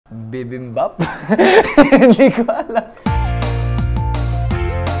Bibimbap? Hindi ko alam.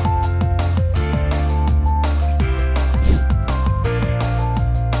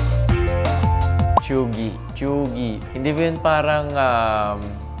 Cheugy. Hindi ba yun parang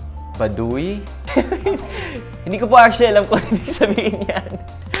baduy? Hindi ko po actually alam kung ano ibig sabihin yan.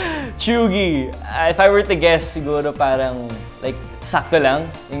 Cheugy. If I were to guess, siguro parang like sakto lang.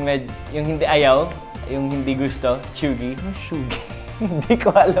 Yung hindi ayaw, yung hindi gusto. Cheugy. Cheugy. Hindi ko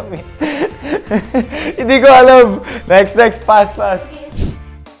alam eh. Hindi ko alam. Next. Pass.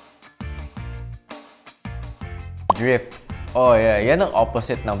 Drip. Oh yeah, yan ang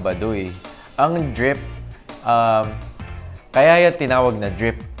opposite ng baduy. Ang drip, kaya yung tinawag na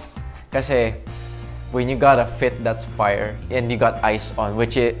drip. Kasi when you got a fit that's fire and you got ice on,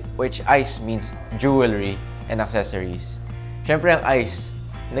 which ice means jewelry and accessories. Siyempre ang ice,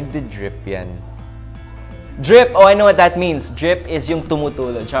 nagdi-drip yan. Drip, oh I know what that means. Drip is yung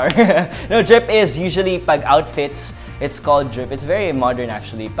tumutulo, char. No, drip is usually pag outfits, it's called drip. It's very modern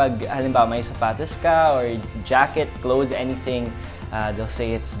actually. Pag halimbawa may sapatos ka or jacket, clothes, anything, they'll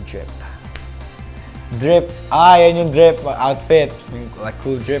say it's drip. Drip. Yan yung drip. Outfit. Like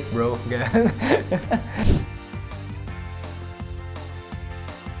cool drip, bro.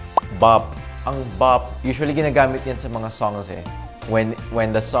 Bop. Ang bop, usually ginagamit yan sa mga songs eh. When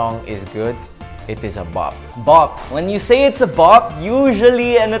the song is good, it is a bop. Bop. When you say it's a bop,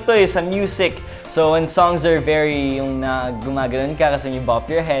 usually ano to eh, sa music. So when songs are very, yung gumaganon ka kasi you bop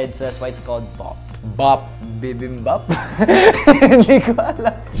your head, so that's why it's called bop. Bop. Bibimbap? Hindi ko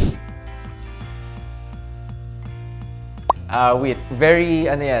alam. With very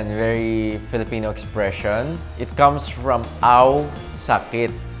Filipino expression. It comes from aw,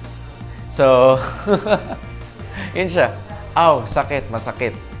 sakit. So, yun siya. Aw, sakit,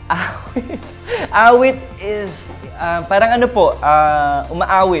 masakit. Awit. Awit is, parang ano po,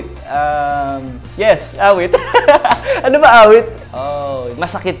 umaawit. Yes, awit. Ano ba awit? Oh,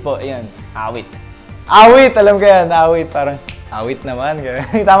 masakit po, ayan. Awit. Awit, alam ko yan. Awit, parang awit naman.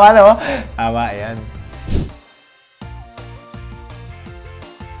 Tama na mo? Tama, ayan.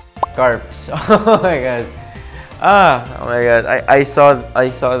 Carps. Oh my god. Oh my god. I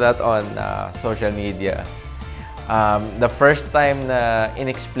saw that on social media. The first time na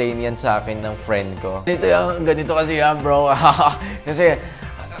inexplain yan sa akin ng friend ko. Ganito kasi yan, bro. Kasi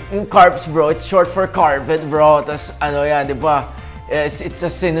yung carps, bro, it's short for carpet, bro. Tas ano yan, di ba? It's a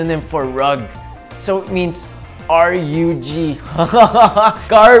synonym for rug. So it means R-U-G.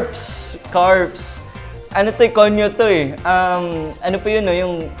 Carps. Ano to, konyo to eh. Ano po yun, no?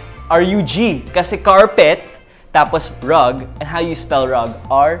 Yung R-U-G. Kasi carpet, tapos rug. And how you spell rug?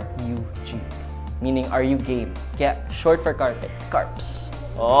 R-U-G. Meaning, are you game? Kaya, short for carpet. Carps.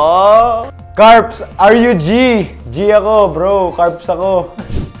 Oh! Carps! R-U-G! G ako, bro. Carps ako.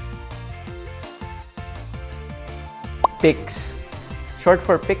 Pics. Short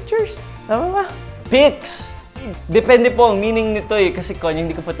for pictures? Tama ba? Pics! Depende po ang meaning nito eh. Kasi konyo,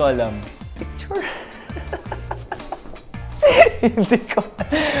 hindi ko pa to alam. Picture? Hindi ko.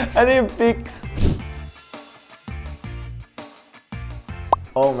 Ano yung pics?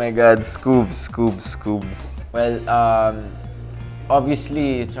 Oh my god, scoobs. Well,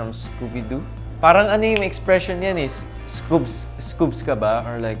 obviously it's from Scooby-Doo. Parang ano yung expression yan is Scoobs ka ba?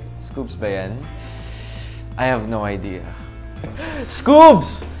 Or like, Scoobs ba yan? I have no idea.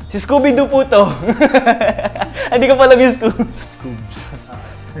 Scoobs! Si Scooby-Doo po to. Hindi ko pa alam yung Scoobs. Scoobs.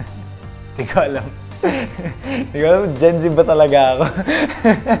 Hindi ko alam. Hindi ko alam, Gen Z ba talaga ako?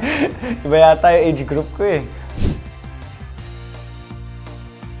 Iba yata yung age group ko eh.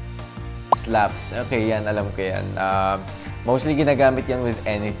 Slaps. Okay, yan. Alam ko yan. Mostly ginagamit yan with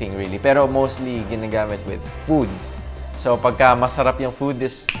anything really. Pero mostly ginagamit with food. So pagka masarap yung food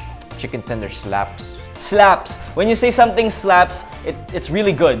is chicken tender slaps. Slaps. When you say something slaps, it's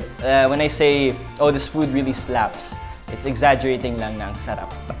really good. When I say, oh, this food really slaps, it's exaggerating lang ng sarap.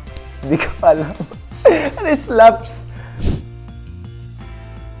 Hindi ko alam. Ano yung slaps?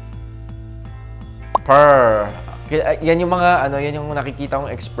 Purr. Yan yung mga, yan yung nakikita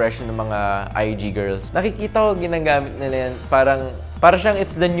kong expression ng mga IG girls. Nakikita ko ginagamit nila yan. Para siyang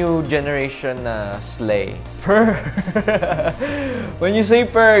it's the new generation na slay. Purr. When you say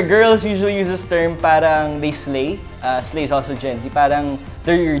purr, girls usually use this term parang they slay. Slay is also Gen Z. Parang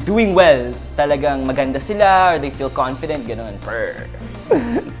they're doing well. Talagang maganda sila or they feel confident. Ganon. Purr.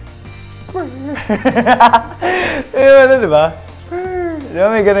 Purr. Ano, diba? Purr. Diba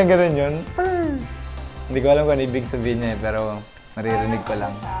may ganon yun? Purr. Hindi ko alam kung ano ibig sabihin niya pero maririnig ko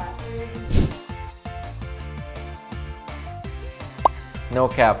lang. No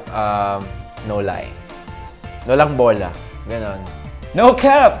cap, no lie. No lang bola. Ganon. No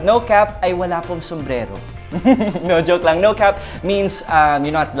cap! No cap ay wala pong sombrero. No, joke lang. No cap means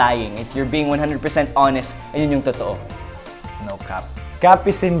you're not lying. You're being 100% honest and yun yung totoo. No cap. Cap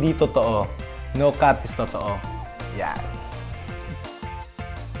is hindi totoo. No cap is totoo. Yan.